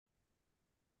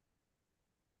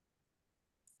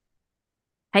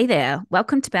Hey there,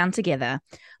 welcome to Bound Together.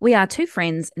 We are two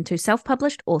friends and two self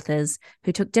published authors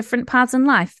who took different paths in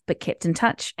life but kept in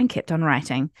touch and kept on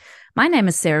writing. My name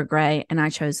is Sarah Gray and I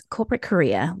chose corporate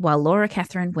career while Laura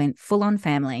Catherine went full on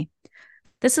family.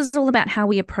 This is all about how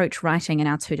we approach writing in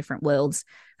our two different worlds,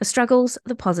 the struggles,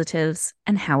 the positives,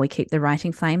 and how we keep the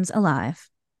writing flames alive.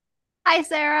 Hi,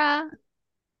 Sarah.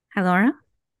 Hi, Laura.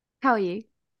 How are you?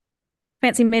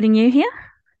 Fancy meeting you here?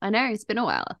 I know it's been a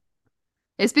while.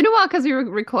 It's been a while because we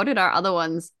recorded our other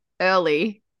ones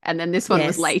early and then this one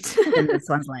was Yes. late. And this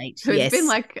one's late. So it's been Yes.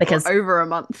 like Because, over a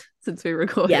month since we yeah,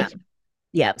 recorded.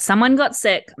 yeah, someone got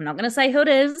sick. I'm not going to say who it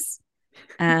is.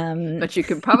 But you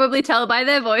can probably tell by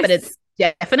their But voice. it's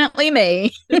definitely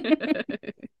me.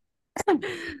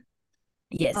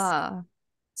 Yes. uh,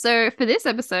 so for this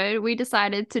episode, we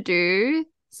decided to do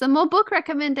some more book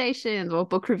recommendations or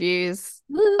book reviews.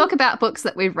 Woo. Talk about books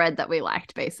that we've read that we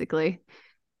liked, basically.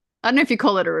 I don't know if you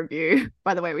call it a review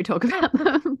by the way we talk about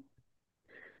them.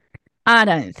 I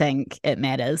don't think it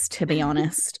matters, to be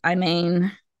honest. I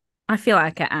mean, I feel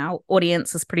like our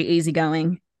audience is pretty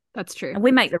easygoing. That's true. And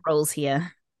we make the rules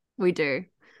here. We do.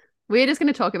 We're just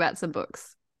going to talk about some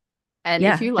books. And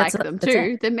if Yeah, you that's like it. them That's it.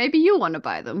 too, then maybe you'll want to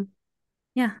buy them.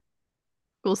 Yeah.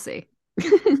 We'll see.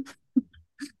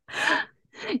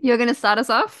 You're going to start us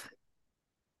off?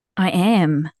 I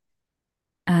am.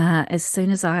 As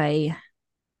soon as I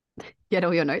Get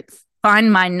all your notes.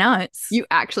 find my notes, You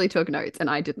actually took notes, and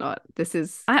I did not. This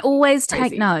is I always take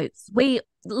crazy. notes. We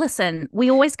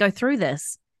always go through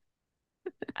this.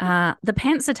 The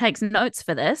pantser takes notes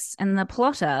for this, and the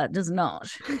plotter does not,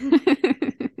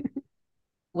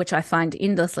 which I find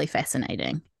endlessly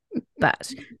fascinating.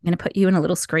 But I'm going to put you in a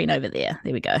little screen over there.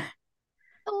 There we go.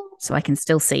 So I can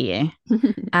still see you.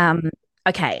 Um,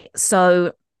 okay,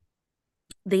 so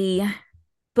the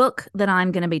book that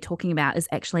I'm going to be talking about is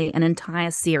actually an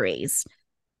entire series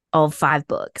of 5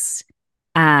 books.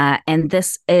 And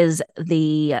this is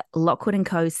the Lockwood and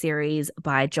Co. series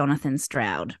by Jonathan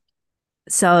Stroud.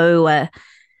 So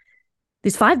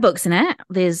there's 5 books in it.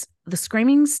 There's The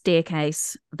Screaming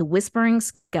Staircase, The Whispering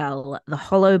Skull, The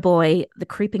Hollow Boy, The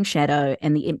Creeping Shadow,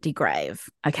 and The Empty Grave.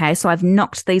 Okay, so I've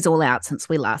knocked these all out since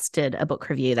we last did a book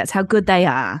review. That's how good they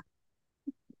are.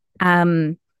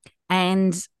 Um,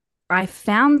 and I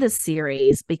found this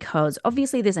series because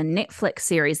obviously there's a Netflix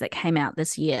series that came out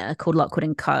this year called Lockwood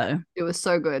and Co. It was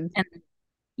so good. And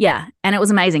yeah, and it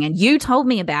was amazing. And you told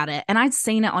me about it, and I'd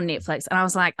seen it on Netflix, and I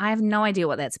was like, I have no idea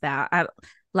what that's about.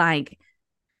 Like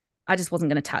I just wasn't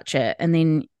going to touch it. And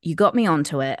then you got me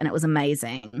onto it, and it was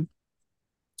amazing.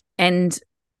 And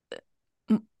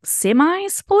semi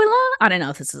spoiler, I don't know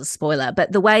if this is a spoiler,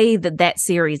 but the way that that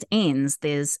series ends,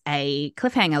 there's a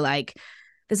cliffhanger. Like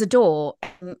there's a door,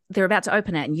 and they're about to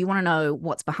open it, and you want to know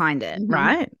what's behind it, Mm-hmm.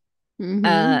 right?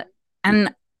 Mm-hmm.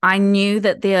 And I knew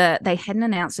that they hadn't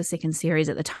announced a second series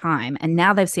at the time, and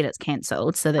now they've said it's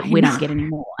cancelled so that I we know. don't get any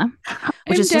more, which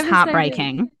I'm is just devastated.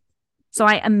 heartbreaking. So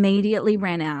I immediately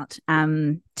ran out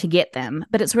to get them.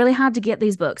 But it's really hard to get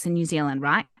these books in New Zealand,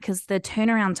 right? Because the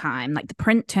turnaround time, like the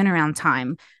print turnaround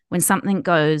time, when something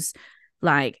goes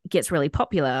like gets really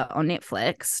popular on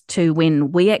Netflix to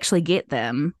when we actually get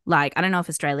them, like I don't know if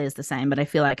Australia is the same, but I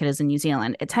feel like it is in New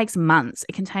Zealand. It takes months.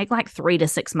 It can take like 3 to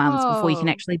 6 months before you can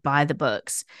Oh, actually buy the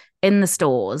books in the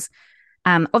stores.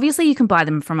 Obviously, you can buy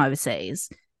them from overseas.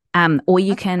 Or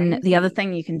you that's can, the other crazy.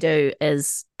 thing you can do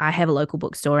is I have a local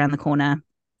bookstore around the corner.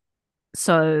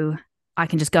 So I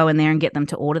can just go in there and get them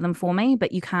to order them for me,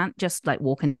 but you can't just like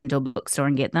walk into a bookstore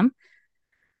and get them.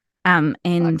 Fuck.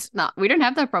 And No, we don't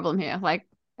have that problem here. Like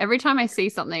every time I see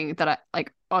something that I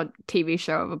like on TV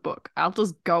show of a book, I'll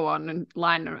just go online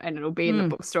and it'll be in the mm,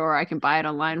 bookstore. Or I can buy it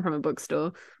online from a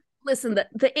bookstore. listen,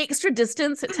 the extra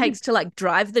distance it takes to like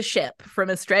drive the ship from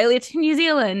Australia to New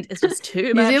Zealand is just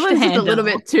too New much to Zealand's just a little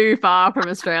handle. bit too far from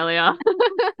Australia.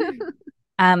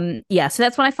 Yeah, so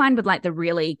that's what I find with like the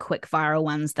really quick viral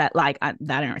ones that like I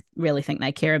don't really think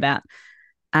they care about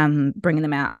bringing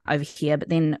them out over here. But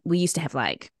then we used to have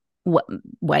like what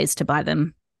ways to buy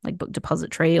them, like Book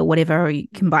Depository or whatever, or you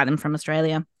can buy them from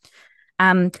Australia.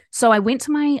 So I went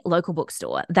to my local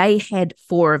bookstore. They had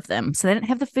 4 of them, so they didn't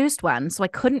have the first one, so I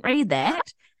couldn't read that.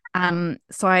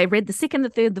 So I read the second, the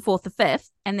third, the fourth, the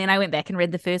fifth, and then I went back and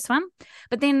read the first one.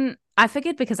 But then I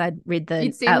figured because I'd read the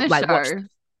You'd seen the like watched, show.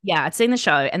 yeah, I'd seen the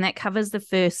show, and that covers the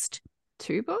first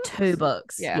Two two books?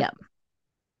 books. Yeah. Yeah.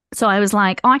 So I was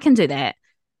like, oh, I can do that.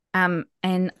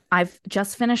 And I've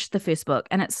just finished the first book,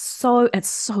 and it's so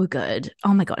good.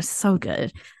 Oh my god, it's so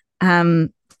good. Um,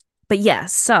 but yeah,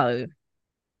 so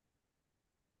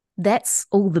that's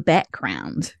all the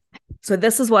background. So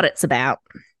this is what it's about.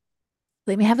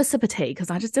 Let me have a sip of tea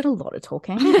because I just did a lot of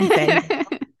talking and banging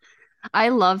I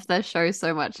love the show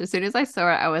so much. As soon as I saw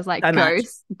it, I was like, so much.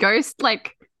 ghost,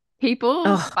 like people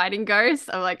Oh, fighting ghosts.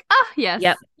 I'm like, ah, yes.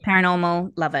 yep.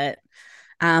 Paranormal, love it.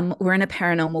 We're in a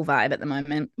paranormal vibe at the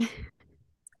moment.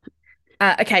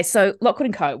 Okay, so Lockwood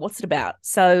and Co. What's it about?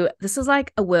 So this is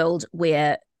like a world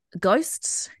where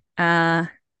ghosts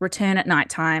return at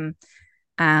nighttime,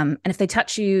 and if they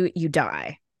touch you, you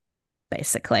die,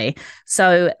 basically.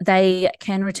 So they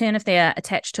can return if they're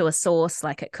attached to a source,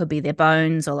 like it could be their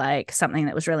bones or like something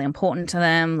that was really important to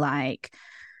them, like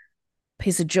a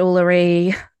piece of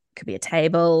jewelry, could be a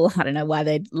table. I don't know why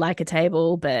they'd like a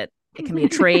table, but it can be a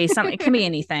tree, something, it can be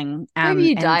anything. Maybe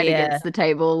you And died they're against the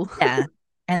table. yeah.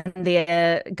 And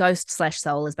their ghost slash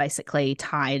soul is basically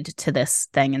tied to this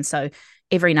thing. And so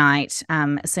every night,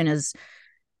 as soon as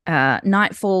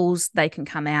night falls, they can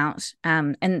come out.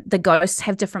 And the ghosts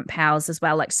have different powers as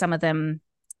well. Like some of them,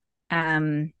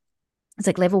 it's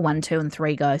like level 1, 2, and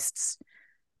 3 ghosts.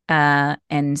 And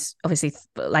obviously,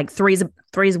 like three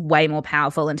is way more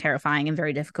powerful and terrifying and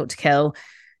very difficult to kill.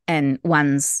 And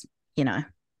one's, you know,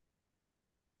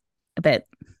 a bit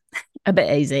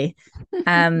easy.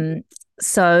 Um,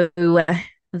 so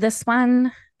this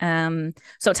one,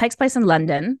 so it takes place in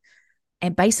London,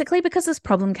 and basically because this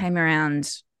problem came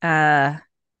around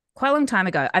quite a long time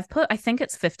ago, I think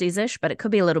it's 50s ish, but it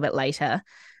could be a little bit later.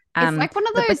 It's like one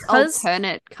of But those because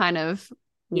alternate kind of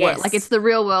what, like it's yes, the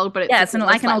real world, but yeah, it's it's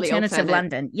like an slightly alternative alternate.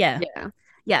 London, yeah, Yeah.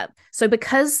 yeah. So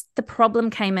because the problem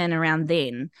came in around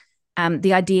then,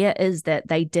 the idea is that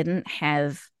they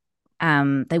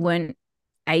weren't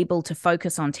able to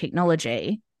focus on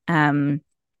technology.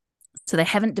 So they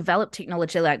haven't developed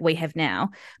technology like we have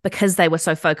now because they were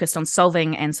so focused on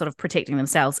solving and sort of protecting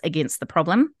themselves against the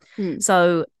problem. Mm.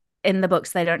 So in the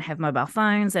books, they don't have mobile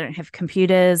phones, they don't have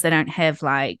computers, they don't have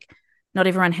like, not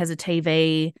everyone has a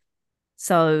TV.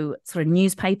 So sort of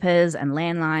newspapers and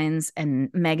landlines and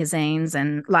magazines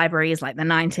and libraries like the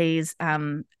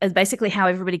 90s is basically how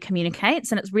everybody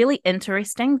communicates. And it's really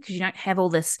interesting because you don't have all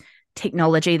this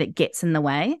technology that gets in the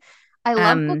way. I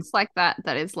love Um, books like that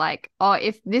is like, oh,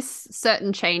 if this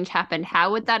certain change happened,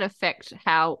 how would that affect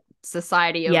how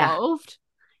society yeah, evolved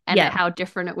and yeah. how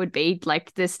different it would be?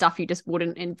 Like this stuff you just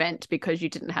wouldn't invent because you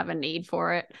didn't have a need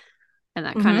for it and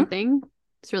that kind of Mm-hmm. thing.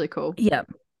 It's really cool. Yeah,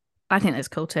 I think that's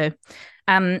cool too.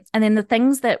 And then the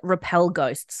things that repel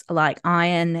ghosts are like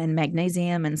iron and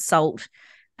magnesium and salt,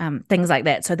 things like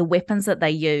that. So the weapons that they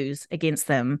use against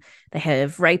them, they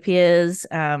have rapiers,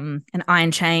 and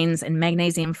iron chains and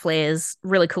magnesium flares,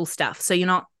 really cool stuff. So you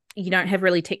don't have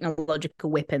really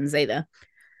technological weapons either.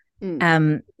 Mm.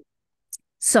 Um,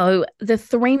 so the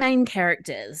three main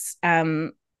characters,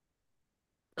 so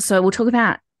we'll talk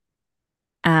about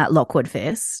Lockwood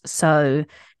first. So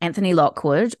Anthony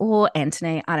Lockwood or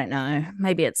Anthony, I don't know.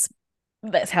 Maybe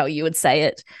that's how you would say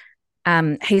it.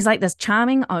 He's like this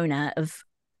charming owner of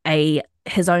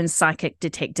his own psychic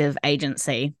detective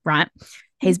agency, right?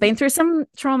 He's been through some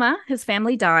trauma. His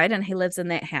family died, and he lives in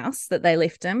that house that they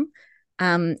left him.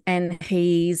 And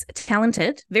he's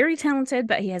talented, very talented,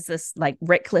 but he has this like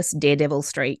reckless daredevil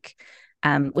streak,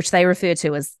 which they refer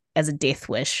to as a death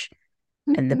wish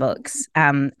in the books.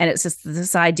 And it's just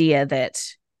this idea that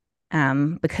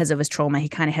because of his trauma, he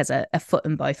kind of has a foot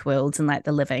in both worlds, in like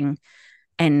the living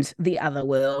and the other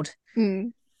world.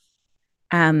 Mm.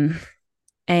 Um,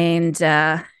 and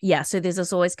yeah, so there's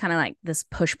this always kind of like this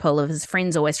push pull of his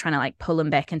friends always trying to like pull him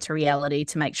back into reality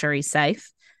to make sure he's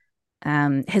safe.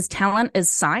 His talent is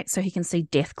sight, so he can see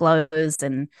death glows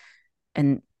and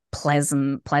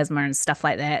plasma and stuff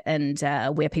like that, and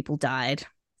where people died.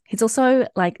 He's also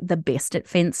like the best at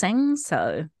fencing,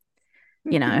 so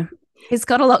you know he's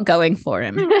got a lot going for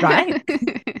him, right?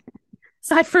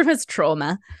 Aside from his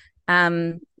trauma,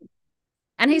 and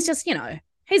he's just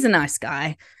he's a nice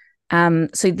guy.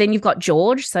 So then you've got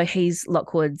George, so he's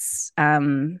Lockwood's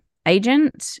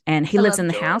agent, and he I lives love in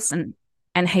the George. house,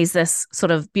 and he's this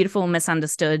sort of beautiful,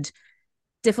 misunderstood,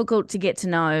 difficult to get to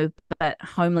know, but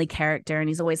homely character. And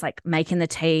he's always like making the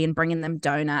tea and bringing them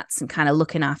donuts and kind of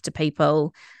looking after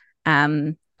people.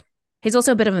 Um, he's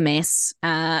also a bit of a mess.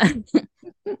 And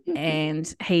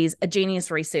he's a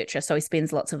genius researcher. So he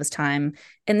spends lots of his time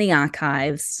in the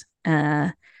archives.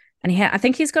 And I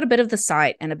think he's got a bit of the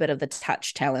sight and a bit of the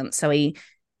touch talent. So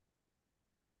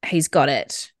he's got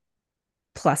it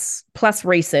plus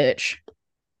research.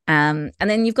 And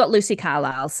then you've got Lucy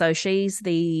Carlisle. So she's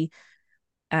the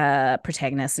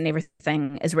protagonist, and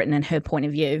everything is written in her point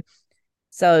of view.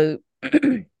 So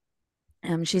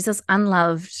she's this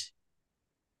unloved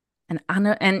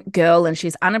and girl, and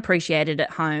she's unappreciated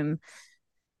at home.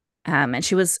 And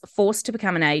she was forced to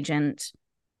become an agent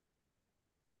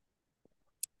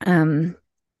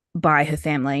by her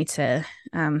family to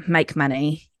make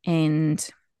money. And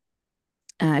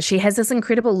she has this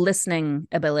incredible listening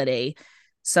ability.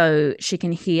 So she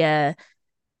can hear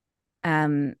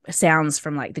sounds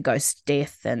from like the ghost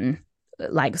death and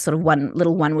like sort of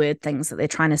one word things that they're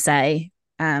trying to say.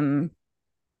 And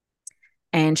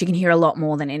she can hear a lot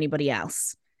more than anybody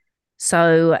else.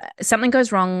 So something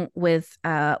goes wrong with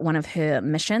one of her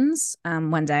missions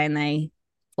one day, and they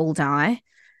all die.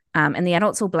 And the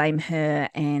adults all blame her,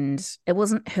 and it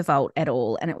wasn't her fault at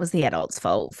all. And it was the adults'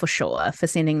 fault for sure for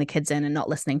sending the kids in and not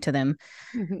listening to them,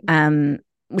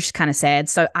 which is kind of sad.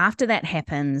 So after that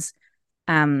happens,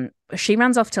 she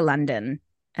runs off to London,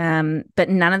 but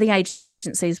none of the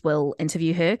agencies will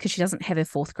interview her because she doesn't have her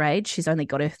fourth grade. She's only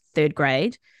got her third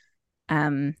grade,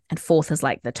 and fourth is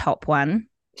like the top one.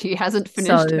 She hasn't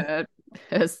finished her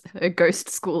ghost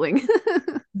schooling.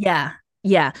 Yeah.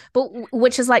 Yeah. But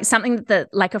which is like something that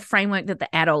like a framework that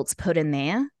the adults put in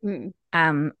there,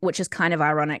 which is kind of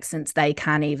ironic since they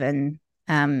can't even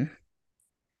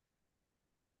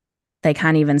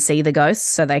see the ghosts,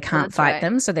 so they can't fight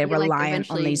them. So they're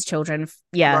reliant on these children.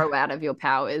 Yeah. Grow out of your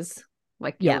powers.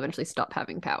 Like you'll eventually stop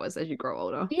having powers as you grow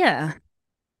older. Yeah.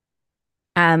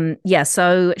 Yeah.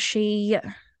 So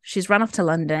she's run off to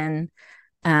London.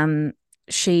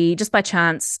 She just by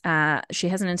chance, she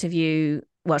has an interview.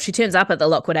 Well, she turns up at the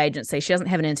Lockwood agency. She doesn't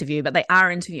have an interview, but they are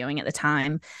interviewing at the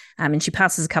time. And she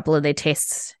passes a couple of their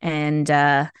tests, and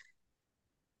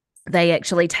they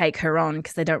actually take her on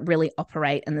because they don't really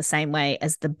operate in the same way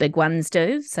as the big ones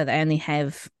do. So they only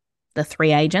have the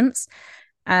 3 agents.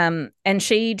 And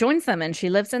she joins them, and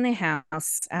she lives in their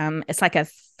house. It's like a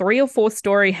 3 or 4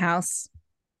 story house.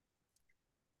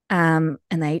 And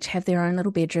they each have their own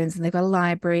little bedrooms, and they've got a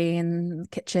library and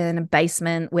kitchen and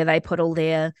basement where they put all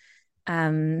their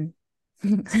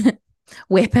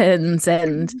weapons,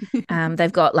 and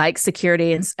they've got like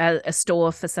security and a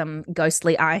store for some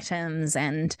ghostly items,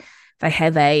 and they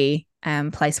have a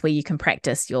place where you can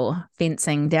practice your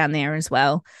fencing down there as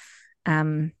well.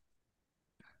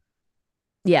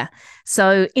 Yeah.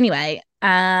 So anyway,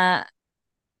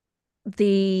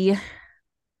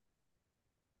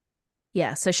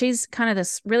 so she's kind of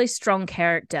this really strong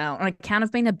character on account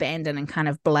of being abandoned and kind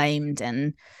of blamed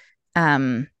and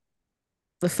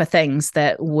for things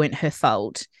that weren't her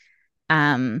fault.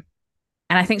 And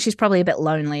I think she's probably a bit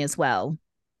lonely as well,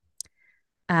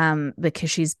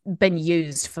 because she's been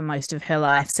used for most of her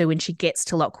life. So when she gets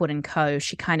to Lockwood and Co.,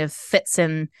 she kind of fits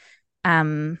in,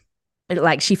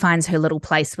 like she finds her little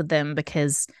place with them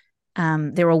because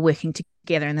they're all working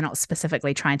together and they're not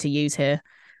specifically trying to use her.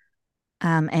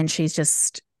 And she's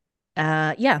just,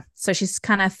 so she's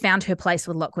kind of found her place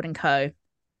with Lockwood and Co.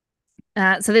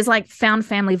 So there's like found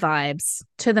family vibes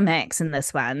to the max in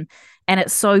this one. And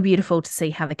it's so beautiful to see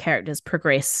how the characters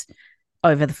progress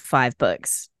over the 5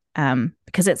 books,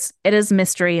 because it is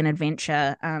mystery and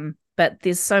adventure, but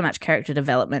there's so much character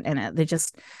development in it.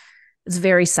 It's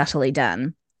very subtly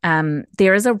done.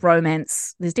 There is a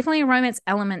romance. There's definitely a romance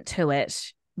element to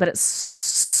it, but it's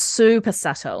super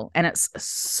subtle and it's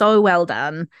so well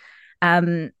done.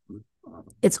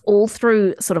 It's all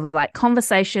through sort of like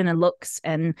conversation and looks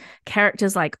and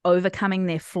characters like overcoming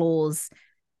their flaws,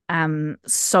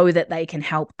 so that they can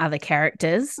help other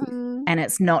characters. And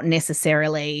it's not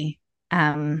necessarily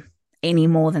any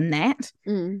more than that.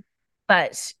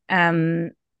 But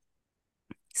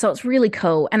so it's really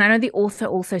cool. And I know the author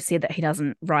also said that he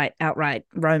doesn't write outright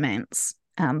romance,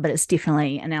 but it's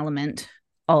definitely an element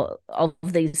of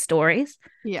these stories.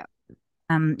 Yeah.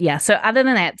 So other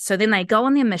than that, so then they go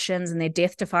on their missions and their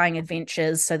death-defying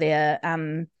adventures. So they're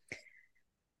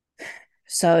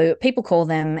so people call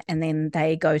them, and then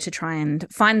they go to try and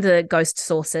find the ghost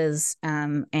sources,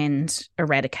 and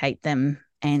eradicate them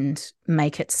and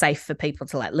make it safe for people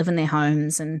to like live in their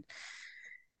homes and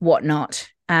whatnot.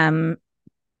 And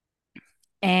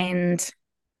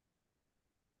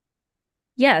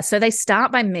so they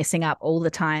start by messing up all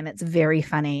the time. It's very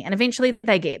funny, and eventually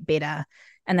they get better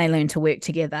and they learn to work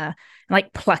together.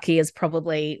 Like plucky is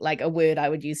probably like a word I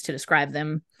would use to describe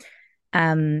them.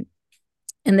 And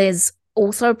there's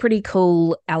also a pretty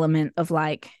cool element of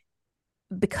like,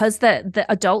 because the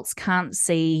adults can't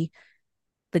see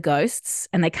the ghosts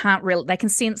and they can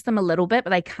sense them a little bit, but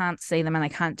they can't see them and they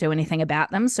can't do anything about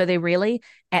them. So they're really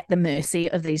at the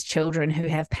mercy of these children who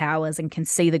have powers and can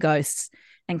see the ghosts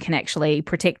and can actually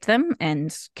protect them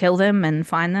and kill them and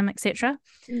find them, etc.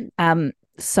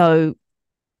 So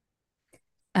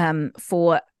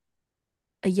for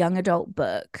a young adult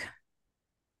book,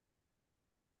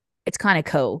 it's kind of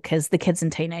cool because the kids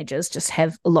and teenagers just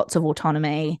have lots of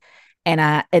autonomy and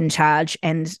are in charge.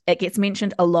 And it gets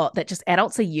mentioned a lot that just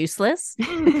adults are useless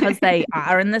because they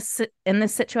are in this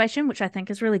situation, which I think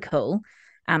is really cool.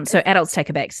 So adults take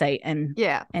a back seat and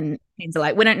teens are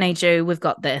like, we don't need you, we've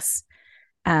got this.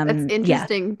 That's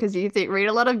interesting because you read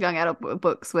a lot of young adult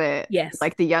books where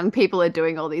like the young people are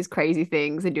doing all these crazy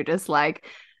things and you're just like,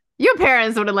 your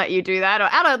parents wouldn't let you do that, or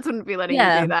adults wouldn't be letting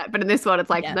you do that. But in this one,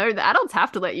 it's like, no, the adults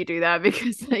have to let you do that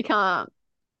because they can't.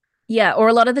 Yeah, or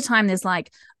a lot of the time there's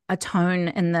like a tone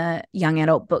in the young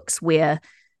adult books where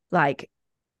like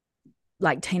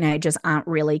teenagers aren't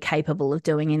really capable of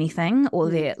doing anything, or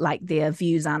their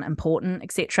views aren't important,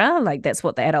 etc. Like that's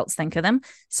what the adults think of them.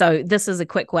 So this is a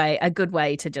good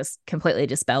way to just completely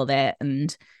dispel that.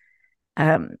 And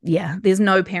there's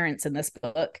no parents in this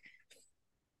book.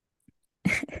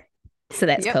 So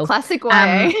that's cool. Classic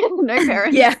YA. No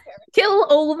parents. Yeah, kill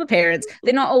all of the parents.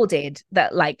 They're not all dead.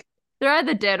 That like they're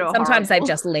either dead or sometimes horrible.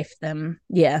 They've just left them.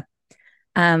 Yeah.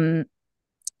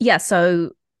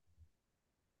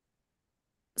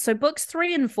 So books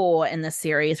 3 and 4 in this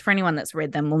series, for anyone that's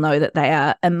read them, will know that they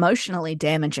are emotionally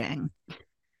damaging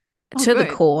to the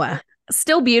core.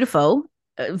 Still beautiful,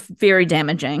 very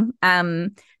damaging.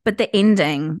 But the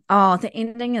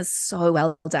ending is so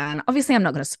well done. Obviously, I'm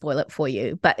not going to spoil it for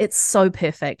you, but it's so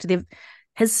perfect.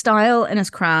 His style and his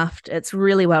craft, it's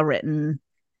really well written.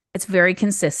 It's very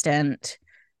consistent.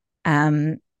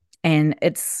 And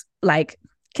it's like,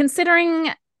 considering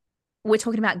we're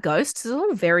talking about ghosts, it's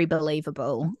all very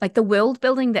believable. Like the world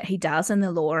building that he does and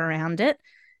the lore around it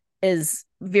is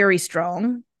very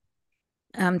strong.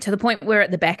 To the point where at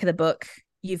the back of the book,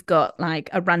 you've got like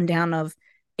a rundown of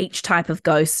each type of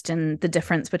ghost and the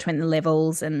difference between the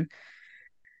levels and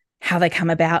how they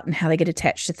come about and how they get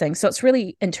attached to things. So it's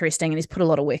really interesting, and he's put a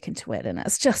lot of work into it, and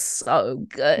it's just so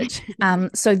good.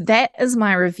 So that is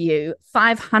my review.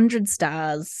 500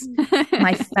 stars.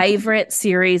 My favorite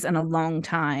series in a long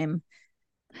time.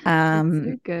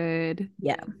 So good.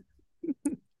 Yeah.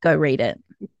 Go read it.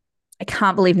 I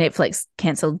can't believe Netflix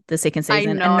cancelled the second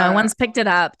season and no one's picked it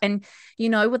up. And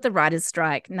with the writers'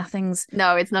 strike, it's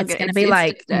not it's going to be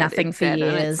like nothing for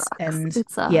years. And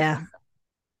yeah.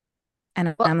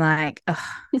 And I'm like,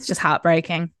 it's just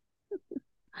heartbreaking.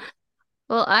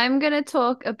 Well, I was going to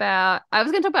talk about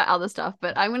other stuff,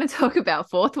 but I'm going to talk about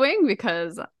Fourth Wing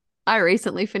because I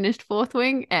recently finished Fourth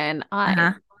Wing and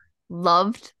I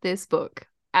loved this book.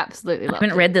 Absolutely loved it. I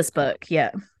haven't read this book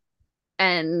yet.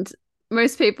 And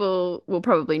most people will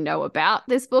probably know about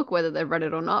this book, whether they've read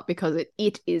it or not, because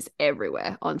it is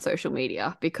everywhere on social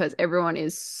media because everyone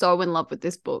is so in love with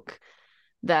this book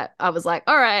that I was like,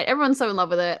 all right, everyone's so in love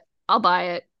with it. I'll buy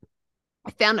it.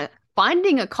 I found it.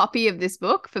 Finding a copy of this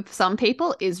book for some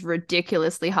people is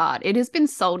ridiculously hard. It has been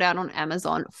sold out on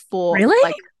Amazon for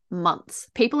like months.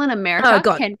 People in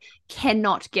America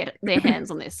cannot get their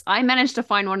hands on this. I managed to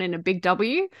find one in a Big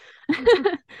W.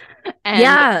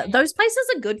 And those places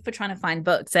are good for trying to find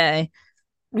books, eh?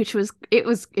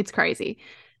 It's crazy.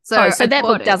 So that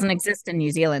book doesn't exist in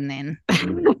New Zealand then.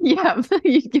 Yeah,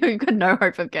 you've got no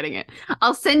hope of getting it.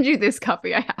 I'll send you this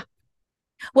copy I have.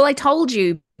 Well, I told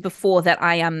you before that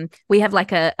we have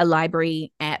like a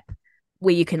library app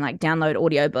where you can like download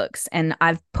audiobooks, and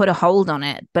I've put a hold on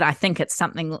it, but I think it's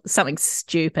something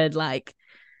stupid like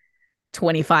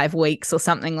 25 weeks or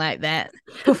something like that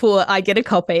before I get a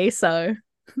copy. So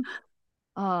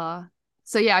yeah,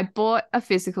 I bought a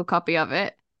physical copy of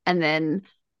it, and then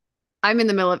I'm in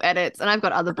the middle of edits and I've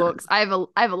got other books. I have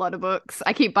a lot of books.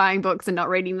 I keep buying books and not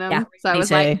reading them. Yeah, so I was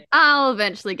like, I'll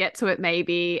eventually get to it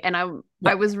maybe. And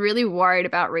I was really worried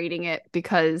about reading it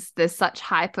because there's such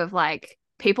hype of like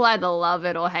people either love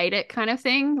it or hate it kind of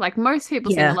thing. Like most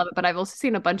people seem to love it, but I've also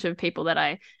seen a bunch of people that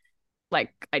I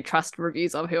trust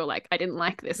reviews of who are like, I didn't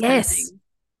like this kind of thing.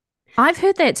 I've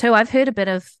heard that too. I've heard a bit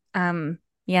of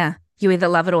you either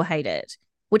love it or hate it,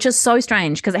 which is so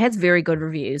strange because it has very good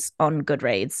reviews on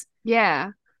Goodreads.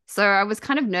 Yeah. So I was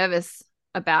kind of nervous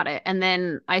about it. And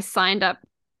then I signed up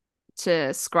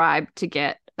to Scribe to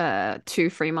get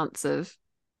 2 free months of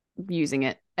using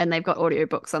it. And they've got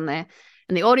audiobooks on there.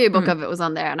 And the audiobook of it was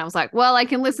on there. And I was like, well, I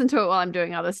can listen to it while I'm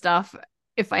doing other stuff.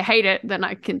 If I hate it, then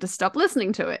I can just stop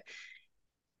listening to it.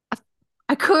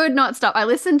 I could not stop. I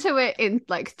listened to it in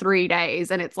like 3 days.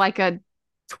 And it's like a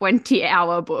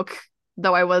 20-hour book,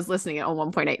 though I was listening it on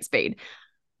 1.8 speed.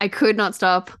 I could not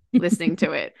stop listening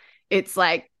to it. It's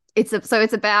like it's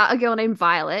about a girl named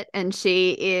Violet, and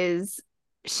she's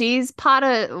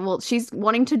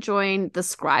wanting to join the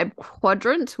Scribe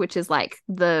Quadrant, which is like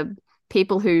the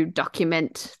people who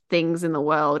document things in the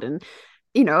world, and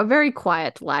you know, a very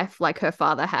quiet life like her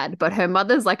father had, but her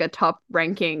mother's like a top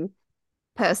ranking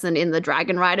person in the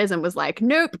Dragon Riders and was like,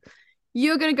 nope,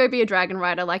 you're going to go be a Dragon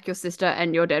Rider like your sister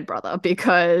and your dead brother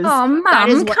because Oh, that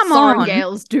is mum, what come Soren on.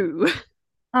 Gales do.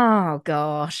 Oh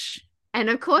gosh. And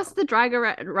of course, the Dragon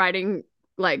Riding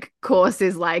like course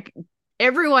is like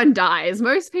everyone dies.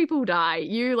 Most people die.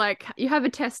 You have a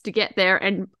test to get there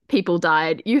and people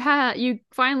died. You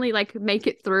finally like make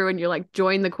it through and you like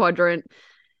join the quadrant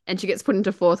and she gets put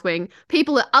into fourth wing.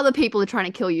 Other people are trying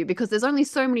to kill you because there's only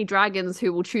so many dragons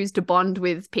who will choose to bond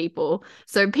with people.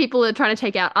 So people are trying to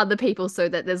take out other people so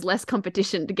that there's less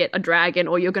competition to get a dragon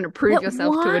or you're going to prove But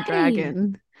yourself to a why?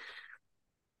 dragon.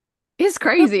 It's But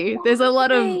crazy. There's a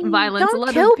lot of why? violence, a Don't lot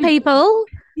of kill people. people.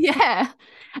 Yeah.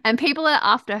 And people are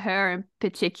after her in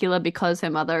particular because her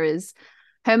mother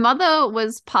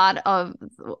was part of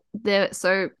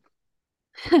so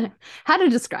how to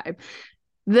describe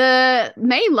the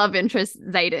main love interest,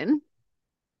 Xaden.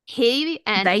 He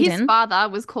and his Vaden. father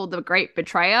was called the Great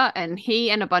Betrayer, and he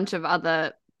and a bunch of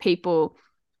other people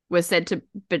were said to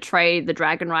betray the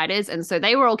Dragon Riders, and so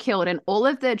they were all killed, and all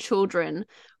of their children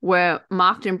were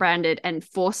marked and branded and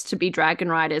forced to be Dragon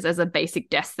Riders as a basic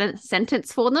death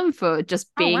sentence for them for just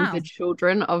Oh being wow. the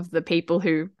children of the people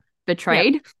who Yep.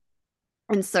 betrayed.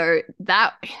 And so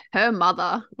that her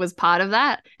mother was part of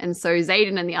that, and so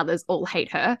Xaden and the others all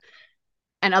hate her,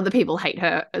 and other people hate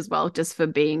her as well just for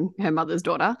being her mother's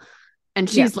daughter. And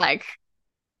Yep. she's like,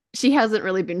 she hasn't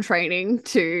really been training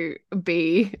to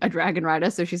be a dragon rider,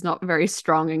 so she's not very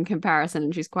strong in comparison,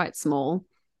 and she's quite small.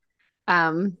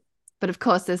 Um, but of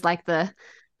course, there's like the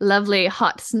lovely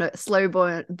hot slow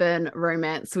burn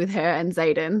romance with her and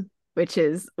Xaden, which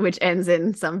ends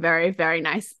in some very very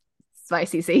nice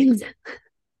spicy scenes.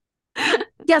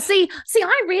 Yeah, see,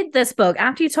 I read this book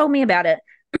after you told me about it.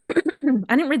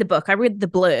 I didn't read the book. I read the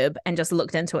blurb and just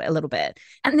looked into it a little bit.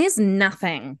 And there's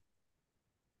nothing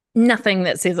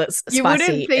that says it's You wouldn't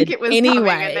spicy think in it was any coming,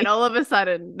 and then way. all of a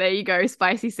sudden, there you go,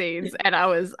 spicy scenes. And I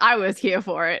was here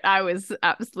for it. I was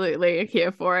absolutely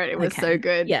here for it. It was so Okay.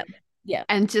 good. Yeah. Yeah.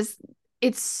 And just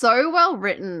it's so well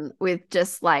written with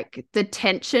just like the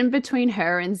tension between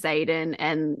her and Xaden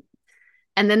and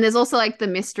then there's also like the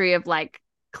mystery of like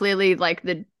clearly like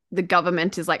the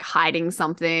government is like hiding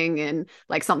something and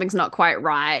like something's not quite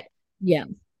right. Yeah.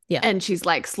 Yeah. And she's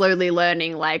like slowly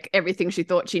learning like everything she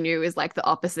thought she knew is like the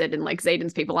opposite and like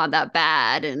Xaden's people aren't that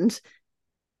bad and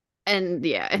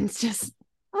yeah, and it's just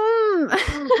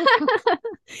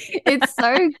it's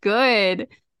so good.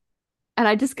 And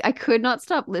I could not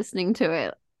stop listening to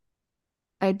it.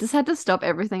 I just had to stop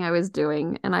everything I was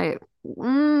doing, and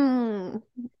mm,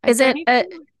 I Is don't it a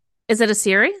even. is it a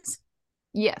series?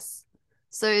 Yes.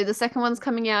 So the second one's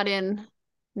coming out in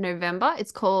November.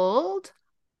 It's called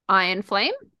Iron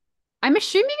Flame. I'm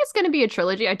assuming it's going to be a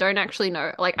trilogy. I don't actually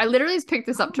know. Like, I literally just picked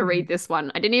this up to Oh. read this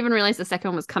one. I didn't even realize the second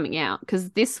one was coming out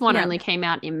because this one Yeah. only came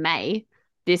out in May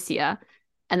this year,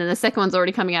 and then the second one's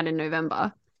already coming out in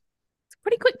November. It's a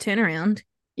pretty quick turnaround.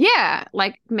 Yeah,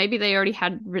 like maybe they already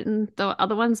had written the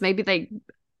other ones. Maybe they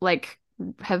like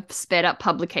have sped up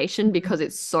publication Mhm. because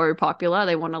it's so popular.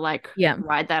 They want to like Yeah.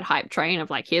 ride that hype train of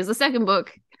like, here's the second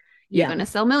book. You're Yeah. going to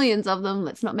sell millions of them.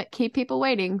 Let's not keep people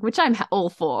waiting, which I'm all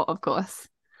for, of course.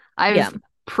 Yeah. I've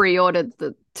pre-ordered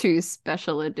the two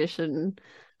special edition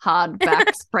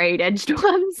hardback sprayed edged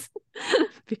ones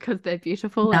because they're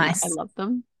beautiful and I Nice. love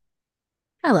them.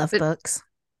 I love But books.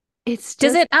 it's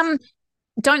Does just it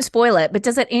don't spoil it, but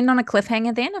does it end on a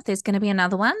cliffhanger then if there's going to be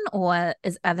another one or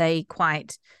are they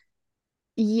quite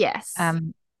yes.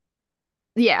 um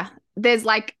Yeah, there's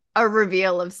like a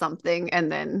reveal of something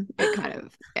and then it kind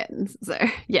of ends. So,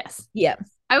 yes. yeah.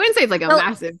 I wouldn't say it's like a Well,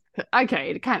 massive,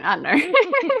 okay, it kind of, I don't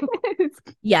know.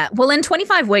 yeah. Well, in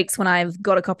 25 weeks when I've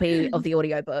got a copy of the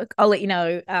audiobook, I'll let you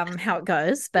know how it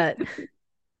goes, but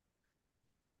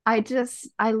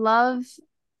I love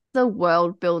the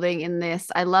world building in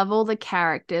this. I love all the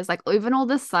characters, like even all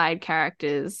the side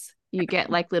characters. You get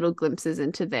like little glimpses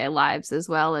into their lives as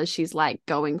well as she's like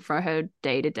going for her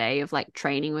day to day of like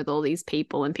training with all these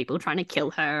people and people trying to kill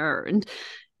her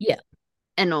yeah.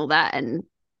 and all that. And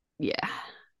yeah,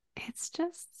 it's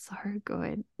just so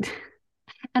good.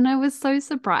 And I was so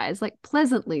surprised, like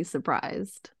pleasantly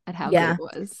surprised at how good Yeah. it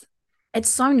was. It's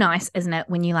so nice, isn't it,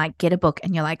 when you like get a book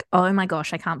and you're like, "Oh my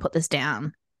gosh, I can't put this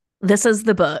down. This is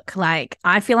the book." Like,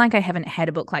 I feel like I haven't had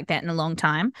a book like that in a long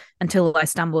time until I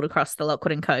stumbled across the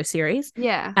Lockwood and Co series.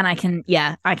 Yeah. And I can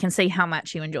see how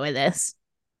much you enjoy this.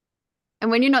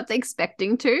 And when you're not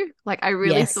expecting to, like I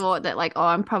really Yes. thought that like, oh,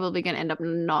 I'm probably gonna end up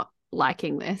not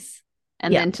liking this.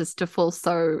 And Yeah. then just to fall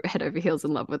so head over heels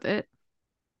in love with it.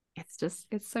 It's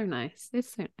so nice.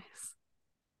 It's so nice.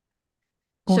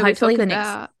 Well, Shall we hopefully talk the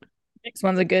about? next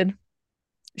ones are good.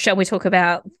 Shall we talk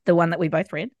about the one that we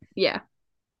both read? Yeah,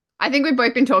 I think we've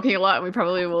both been talking a lot, and we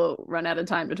probably will run out of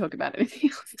time to talk about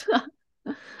anything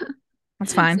else.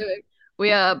 That's So fine.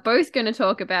 we are both going to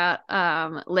talk about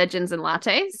Legends and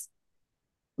Lattes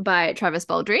by Travis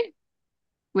Baldree,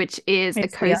 which is a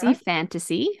Yes, we cozy are.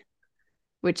 fantasy,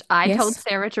 which I told Yes.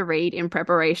 Sarah to read in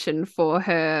preparation for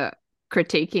her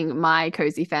critiquing my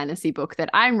cozy fantasy book that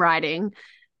I'm writing,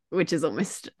 which is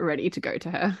almost ready to go to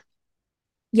her.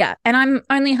 Yeah, and I'm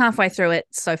only halfway through it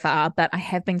so far, but I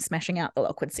have been smashing out the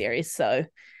Lockwood series, so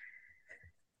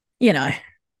you know,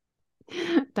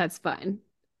 That's fine.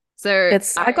 So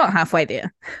I got halfway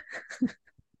there.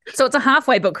 So it's a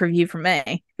halfway book review from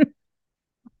me.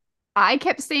 I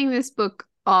kept seeing this book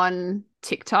on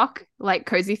TikTok, like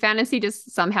cozy fantasy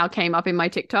just somehow came up in my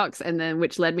TikToks, and then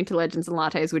which led me to Legends and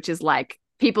Lattes, which is like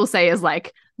people say is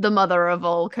like the mother of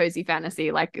all cozy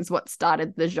fantasy, like is what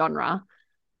started the genre.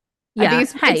 I think Yeah.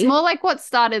 it's Hey, more like what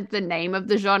started the name of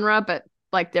the genre, but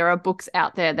like there are books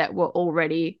out there that were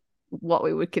already what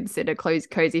we would consider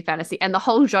cozy fantasy, and the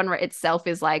whole genre itself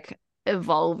is like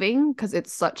evolving because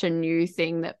it's such a new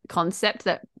thing, that concept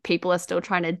that people are still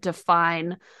trying to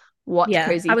define what yeah. I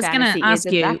cozy was gonna fantasy is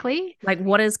ask you, exactly. like,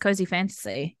 what is cozy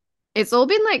fantasy? It's all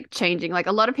been like changing. Like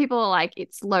a lot of people are like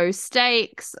it's low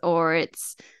stakes, or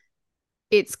it's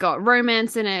got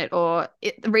romance in it, or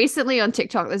recently on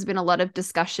TikTok there's been a lot of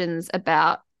discussions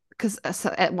about, because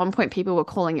at one point people were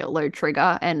calling it low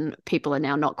trigger, and people are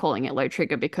now not calling it low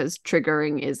trigger because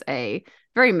triggering is a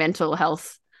very mental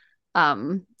health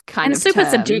kind And of super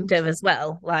term. subjective as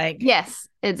well. Like, Yes,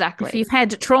 if exactly. you've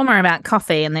had trauma about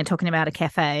coffee and they're talking about a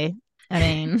cafe, I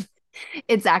mean,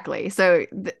 Exactly. So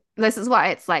this is why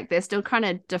it's like they're still trying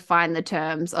to define the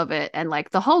terms of it, and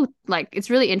like the whole, like it's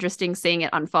really interesting seeing it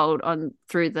unfold on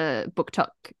through the book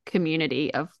talk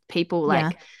community of people yeah,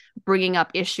 like bringing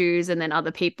up issues, and then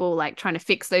other people like trying to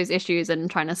fix those issues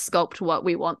and trying to sculpt what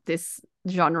we want this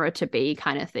genre to be,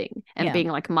 kind of thing, and yeah, being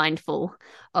like mindful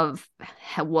of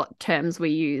what terms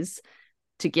we use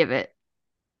to give it,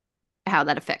 how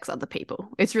that affects other people.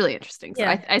 It's really interesting. So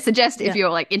yeah, I suggest if yeah. you're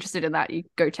like interested in that, you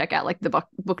go check out like the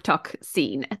book talk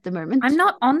scene at the moment. I'm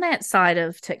not on that side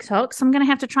of TikTok, so I'm gonna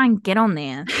have to try and get on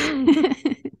there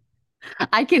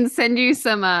I can send you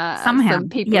somehow. some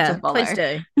people to Yeah, please follow.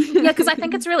 do. Yeah, because I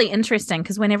think it's really interesting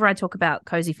because whenever I talk about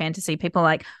cozy fantasy, people are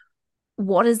like,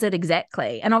 what is it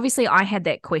exactly? And obviously I had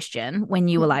that question when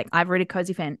you were like, I've written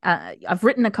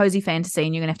a cozy fantasy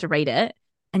and you're gonna have to read it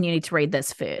and you need to read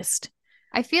this first.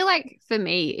 I feel like for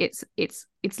me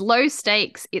it's low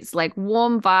stakes, it's like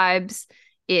warm vibes,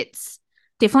 it's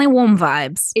Definitely warm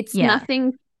vibes. it's Yeah.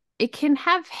 nothing, it can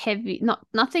have heavy, not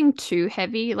nothing too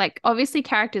heavy. Like obviously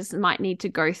characters might need to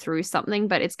go through something,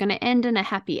 but it's going to end in a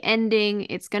happy ending.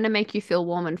 It's going to make you feel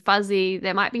warm and fuzzy.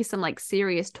 There might be some like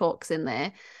serious talks in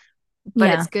there, but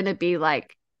Yeah. it's going to be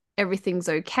like everything's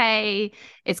okay.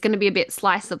 It's going to be a bit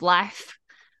slice of life.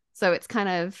 So it's kind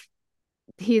of,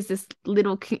 here's this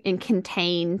little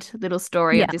contained little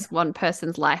story of Yeah. this one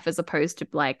person's life, as opposed to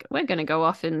like we're going to go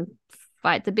off and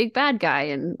fight the big bad guy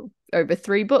and over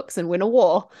 3 books and win a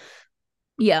war.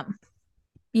 Yeah.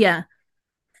 Yeah.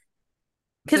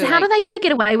 Because So how do like, they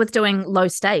get away with doing low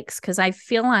stakes? Because I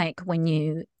feel like when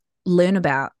you learn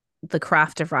about the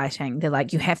craft of writing, they're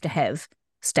like, you have to have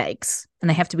stakes and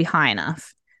they have to be high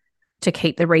enough to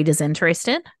keep the readers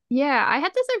interested. yeah, I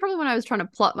had the same problem when I was trying to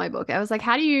plot my book. I was like,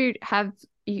 how do you have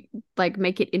you like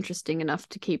make it interesting enough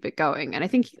to keep it going? And I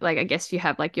think like I guess you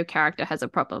have like your character has a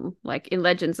problem. Like in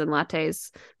Legends and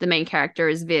Lattes, the main character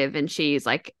is Viv, and she's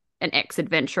like an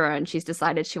ex-adventurer, and she's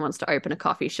decided she wants to open a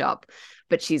coffee shop,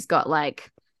 but she's got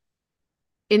like,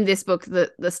 in this book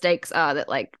the stakes are that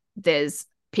like there's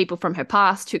people from her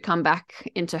past who come back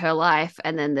into her life,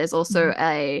 and then there's also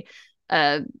a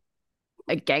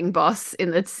a gang boss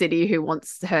in the city who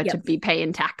wants her to Yep. be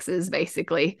paying taxes,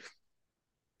 basically,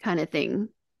 kind of thing.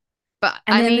 But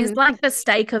And I then there's mean, like the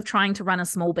stake of trying to run a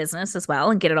small business as well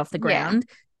and get it off the yeah, ground,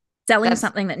 selling that's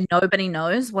something that nobody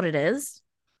knows what it is.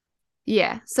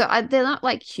 yeah. So they're not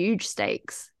like huge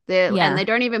stakes. They Yeah.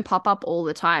 don't even pop up all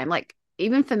the time. Like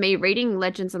even for me, reading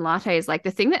Legends and Lattes, like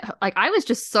the thing that like I was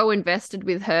just so invested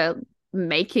with her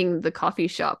making the coffee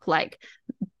shop, like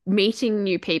meeting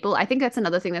new people. I think that's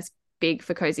another thing that's big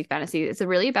for cozy fantasy. It's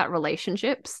really about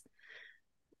relationships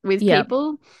with Yeah.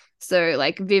 people. So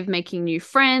like Viv making new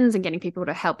friends and getting people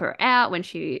to help her out when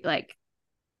she like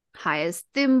hires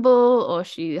Thimble, or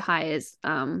she hires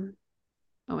oh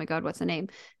my god, what's her name?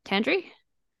 Tandri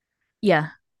Yeah.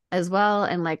 as well,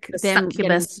 and like The them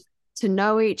getting succubus. to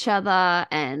know each other,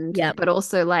 and Yeah. but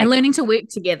also like And learning to work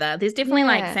together. There's definitely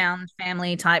like yeah, found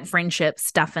family type friendship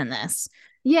stuff in this,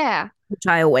 yeah, which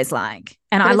I always like.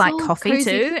 And but I it's like all coffee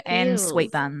cozy too and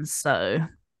sweet feels. buns. So,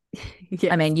 I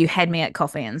Yes, mean, you had me at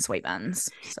coffee and sweet buns.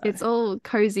 So, it's all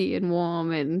cozy and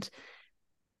warm and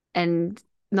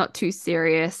not too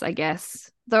serious, I guess.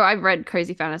 Though I've read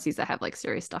cozy fantasies that have like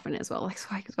serious stuff in it as well. Like, so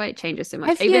that's why it changes so much.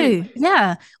 have Even you?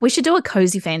 Yeah. We should do a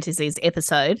cozy fantasies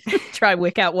episode. Try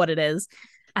work out what it is.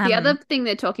 the other Um, thing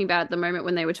they're talking about at the moment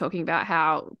when they were talking about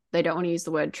how they don't want to use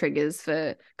the word triggers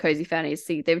for cozy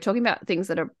fantasy, they were talking about things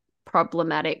that are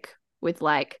problematic with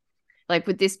like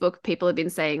with this book, people have been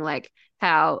saying like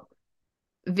how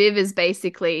Viv is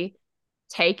basically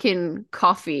taken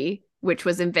coffee, which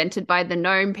was invented by the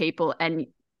gnome people, and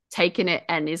taken it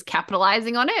and is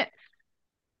capitalizing on it.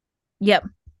 yep.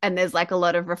 And there's like a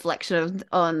lot of reflection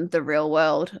on the real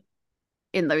world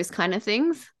in those kind of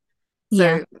things.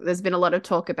 Yeah. So there's been a lot of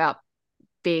talk about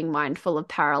being mindful of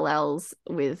parallels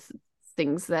with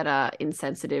things that are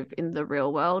insensitive in the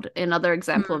real world. Another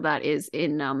example Mm. of that is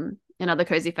in another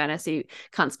cozy fantasy,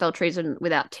 Can't Spell Treason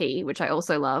Without Tea, which I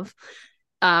also love.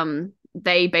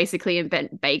 They basically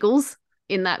invent bagels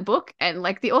in that book, and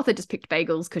like the author just picked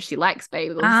bagels because she likes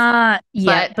bagels.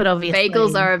 Yeah, But but bagels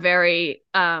obviously, are a very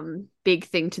big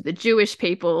thing to the Jewish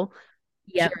people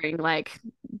yep. during like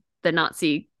the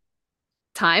Nazi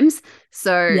times.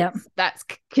 So Yep. that's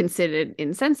considered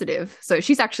insensitive. So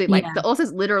she's actually like Yeah. the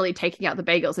author's literally taking out the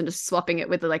bagels and just swapping it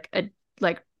with like a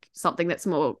like something that's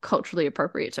more culturally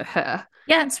appropriate to her.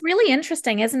 Yeah, it's really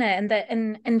interesting, isn't it? And that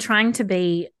in trying to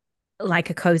be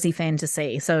like a cozy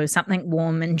fantasy, so something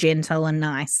warm and gentle and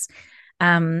nice.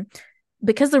 Um,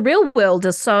 because the real world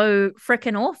is so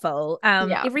freaking awful.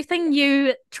 Yeah. Everything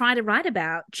you try to write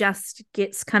about just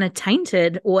gets kind of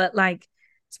tainted, or like,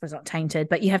 I suppose not tainted,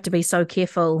 but you have to be so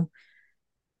careful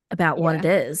about what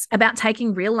Yeah. it is, about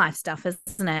taking real life stuff,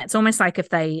 isn't it? It's almost like if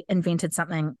they invented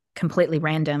something completely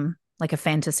random, like a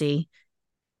fantasy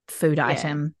food Yeah.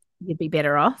 item, you'd be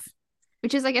better off.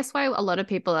 Which is, I guess, why a lot of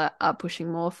people are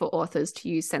pushing more for authors to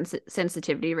use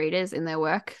sensitivity readers in their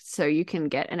work, so you can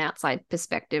get an outside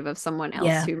perspective of someone else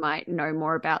Yeah. who might know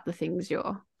more about the things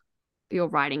you're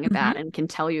writing Mm-hmm. about and can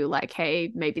tell you like,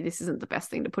 hey, maybe this isn't the best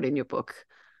thing to put in your book,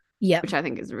 Yeah. which I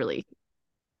think is really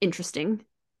interesting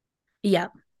Yeah.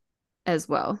 as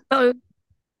well. So,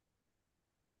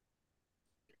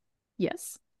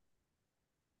 Yes.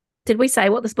 did we say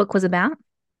what this book was about?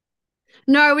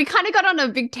 No, we kind of got on a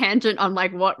big tangent on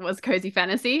like what was cozy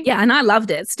fantasy. Yeah, and I loved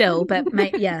it still, but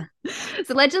yeah,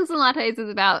 So Legends and Lattes is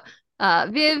about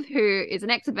Viv, who is an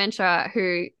ex-adventurer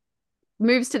who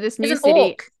moves to this it's new an city.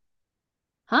 orc.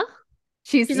 Huh?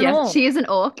 She's She's an yeah, orc. she is an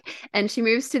orc, and she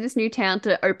moves to this new town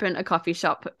to open a coffee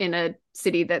shop in a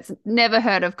city that's never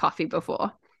heard of coffee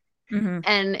before. Mm-hmm.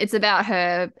 And it's about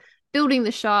her building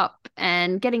the shop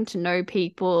and getting to know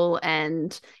people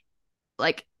and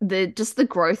like the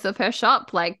growth of her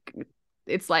shop. Like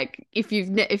it's like if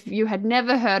you had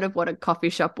never heard of what a coffee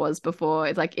shop was before,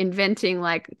 it's like inventing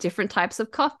like different types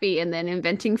of coffee and then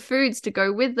inventing foods to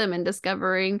go with them and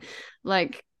discovering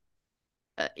like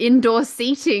indoor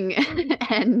seating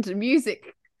and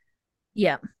music,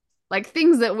 Yeah. like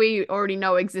things that we already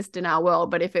know exist in our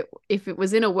world. But if it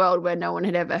was in a world where no one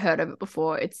had ever heard of it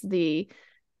before, it's the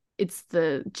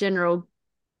general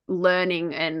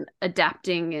learning and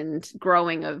adapting and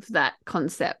growing of that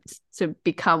concept to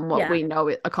become what Yeah. we know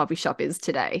a coffee shop is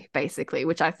today, basically,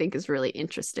 which I think is really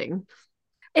interesting.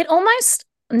 It almost,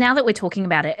 now that we're talking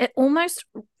about it, it almost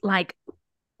like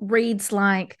reads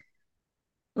like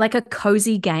a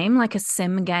cozy game, like a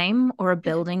sim game or a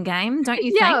building game, don't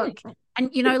you Yeah, think? And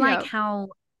you know, like yeah, how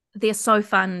they're so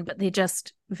fun, but they're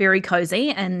just very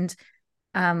cozy and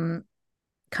um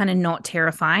kind of not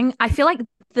terrifying. I feel like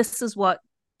this is what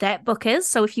that book is.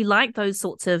 So if you like those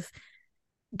sorts of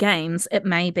games, it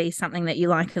may be something that you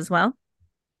like as well.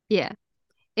 yeah.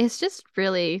 It's just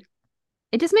really,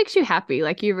 it just makes you happy.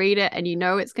 Like you read it and you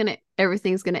know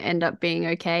everything's gonna end up being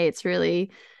okay. It's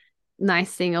really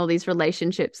nice seeing all these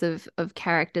relationships of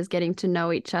characters getting to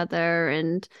know each other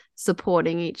and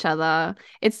supporting each other.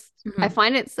 I Mhm.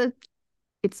 find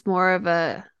it's more of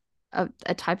a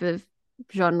type of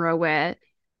genre where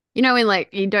in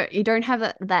like you don't have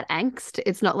that angst.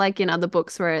 It's not like in other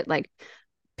books where like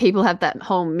people have that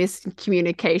whole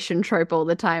miscommunication trope all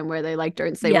the time where they like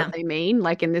don't say what Yeah. they mean.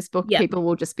 Like in this book, Yeah. people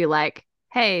will just be like,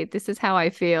 hey, this is how I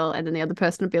feel. And then the other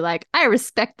person will be like, I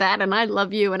respect that and I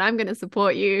love you and I'm going to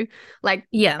support you. Like,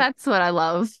 Yeah. that's what I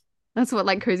love. That's what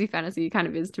like cozy fantasy kind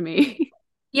of is to me.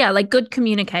 Yeah. Like good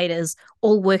communicators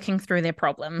all working through their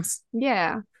problems.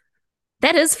 Yeah.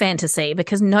 That is fantasy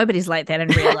because nobody's like that in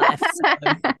real life.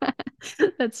 So.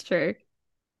 That's true.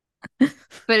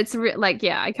 But it's like,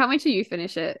 yeah, I can't wait till you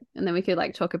finish it and then we could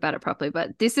like talk about it properly.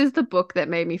 But this is the book that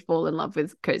made me fall in love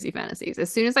with cozy fantasies.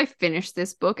 As soon as I finished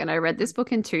this book, and I read this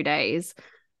book in 2 days,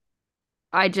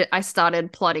 I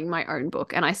started plotting my own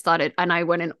book, and I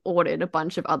went and ordered a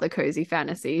bunch of other cozy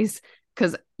fantasies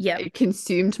because it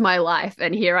consumed my life.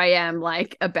 And here I am,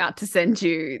 like, about to send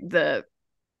you the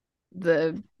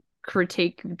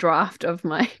critique draft of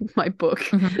my book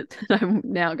that I'm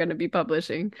now going to be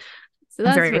publishing. So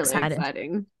that's really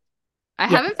exciting. I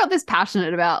haven't felt this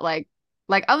passionate about like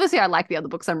obviously I like the other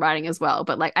books I'm writing as well,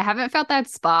 but like I haven't felt that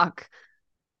spark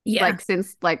like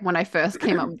since like when I first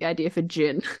came up with the idea for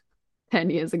Djinn 10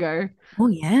 years ago. Oh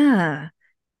yeah.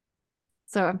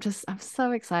 So I'm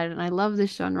so excited, and I love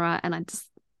this genre, and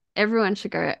everyone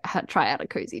should go try out a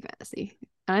cozy fantasy.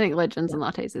 And I think Legends and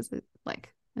Lattes is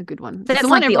like a good one. That's it's the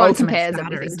like one everyone ultimate compares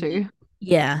starter, everything to.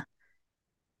 Yeah.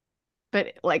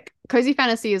 But like cozy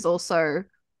fantasy is also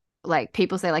like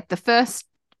people say like the first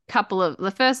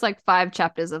like 5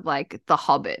 chapters of like The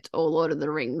Hobbit or Lord of the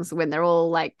Rings, when they're all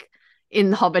like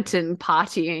in Hobbiton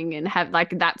partying and have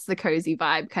like that's the cozy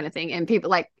vibe kind of thing. And people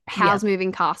like Howl's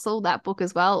Moving Castle, that book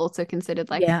as well, also considered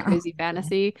like a cozy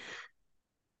fantasy.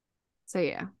 So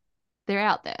yeah, they're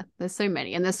out there. There's so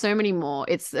many, and there's so many more.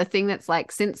 It's a thing that's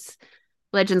like since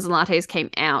Legends and Lattes came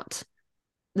out,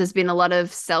 there's been a lot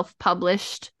of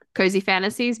self-published cozy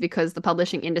fantasies because the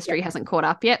publishing industry hasn't caught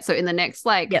up yet. So in the next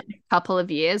couple of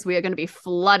years, we are going to be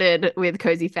flooded with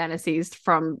cozy fantasies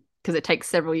because it takes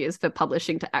several years for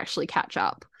publishing to actually catch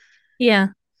up. Yeah.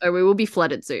 So we will be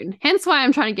flooded soon. Hence why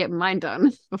I'm trying to get mine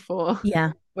done before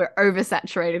we're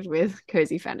oversaturated with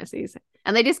cozy fantasies.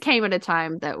 And they just came at a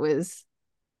time that was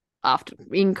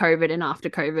in COVID and after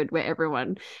COVID, where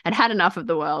everyone had enough of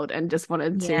the world and just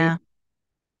wanted to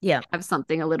have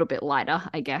something a little bit lighter,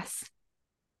 I guess.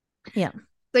 Yeah.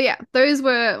 So yeah,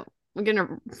 we're going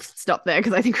to stop there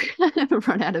because I think we've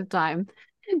run out of time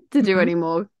to do any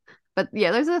more. But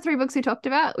yeah, those are the 3 books we talked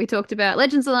about. We talked about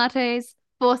Legends and Lattes,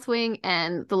 Fourth Wing,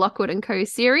 and the Lockwood & Co.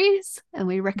 series, and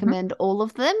we recommend all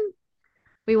of them.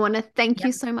 We want to thank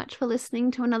you so much for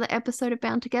listening to another episode of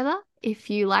Bound Together.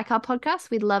 If you like our podcast,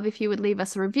 we'd love if you would leave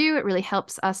us a review. It really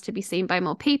helps us to be seen by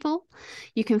more people.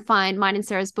 You can find mine and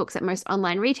Sarah's books at most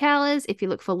online retailers if you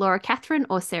look for Laura Catherine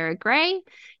or Sarah Gray.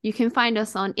 You can find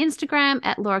us on Instagram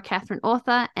at Laura Catherine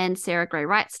Author and Sarah Gray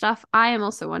Write Stuff. I am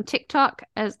also on TikTok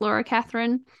as Laura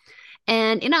Catherine.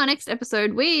 And in our next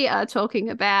episode, we are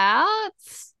talking about...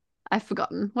 I've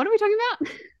forgotten. What are we talking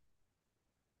about?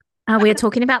 We're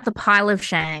talking about The Pile of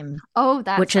Shame. Oh,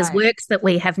 that's which is works that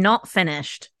we have not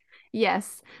finished.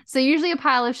 Yes. So usually a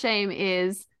pile of shame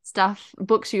is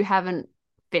books you haven't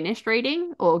finished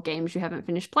reading or games you haven't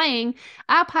finished playing.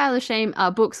 Our pile of shame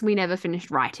are books we never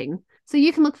finished writing. So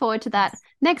you can look forward to that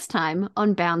next time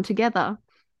on Bound Together.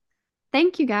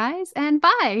 Thank you guys, and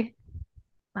bye.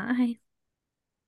 Bye.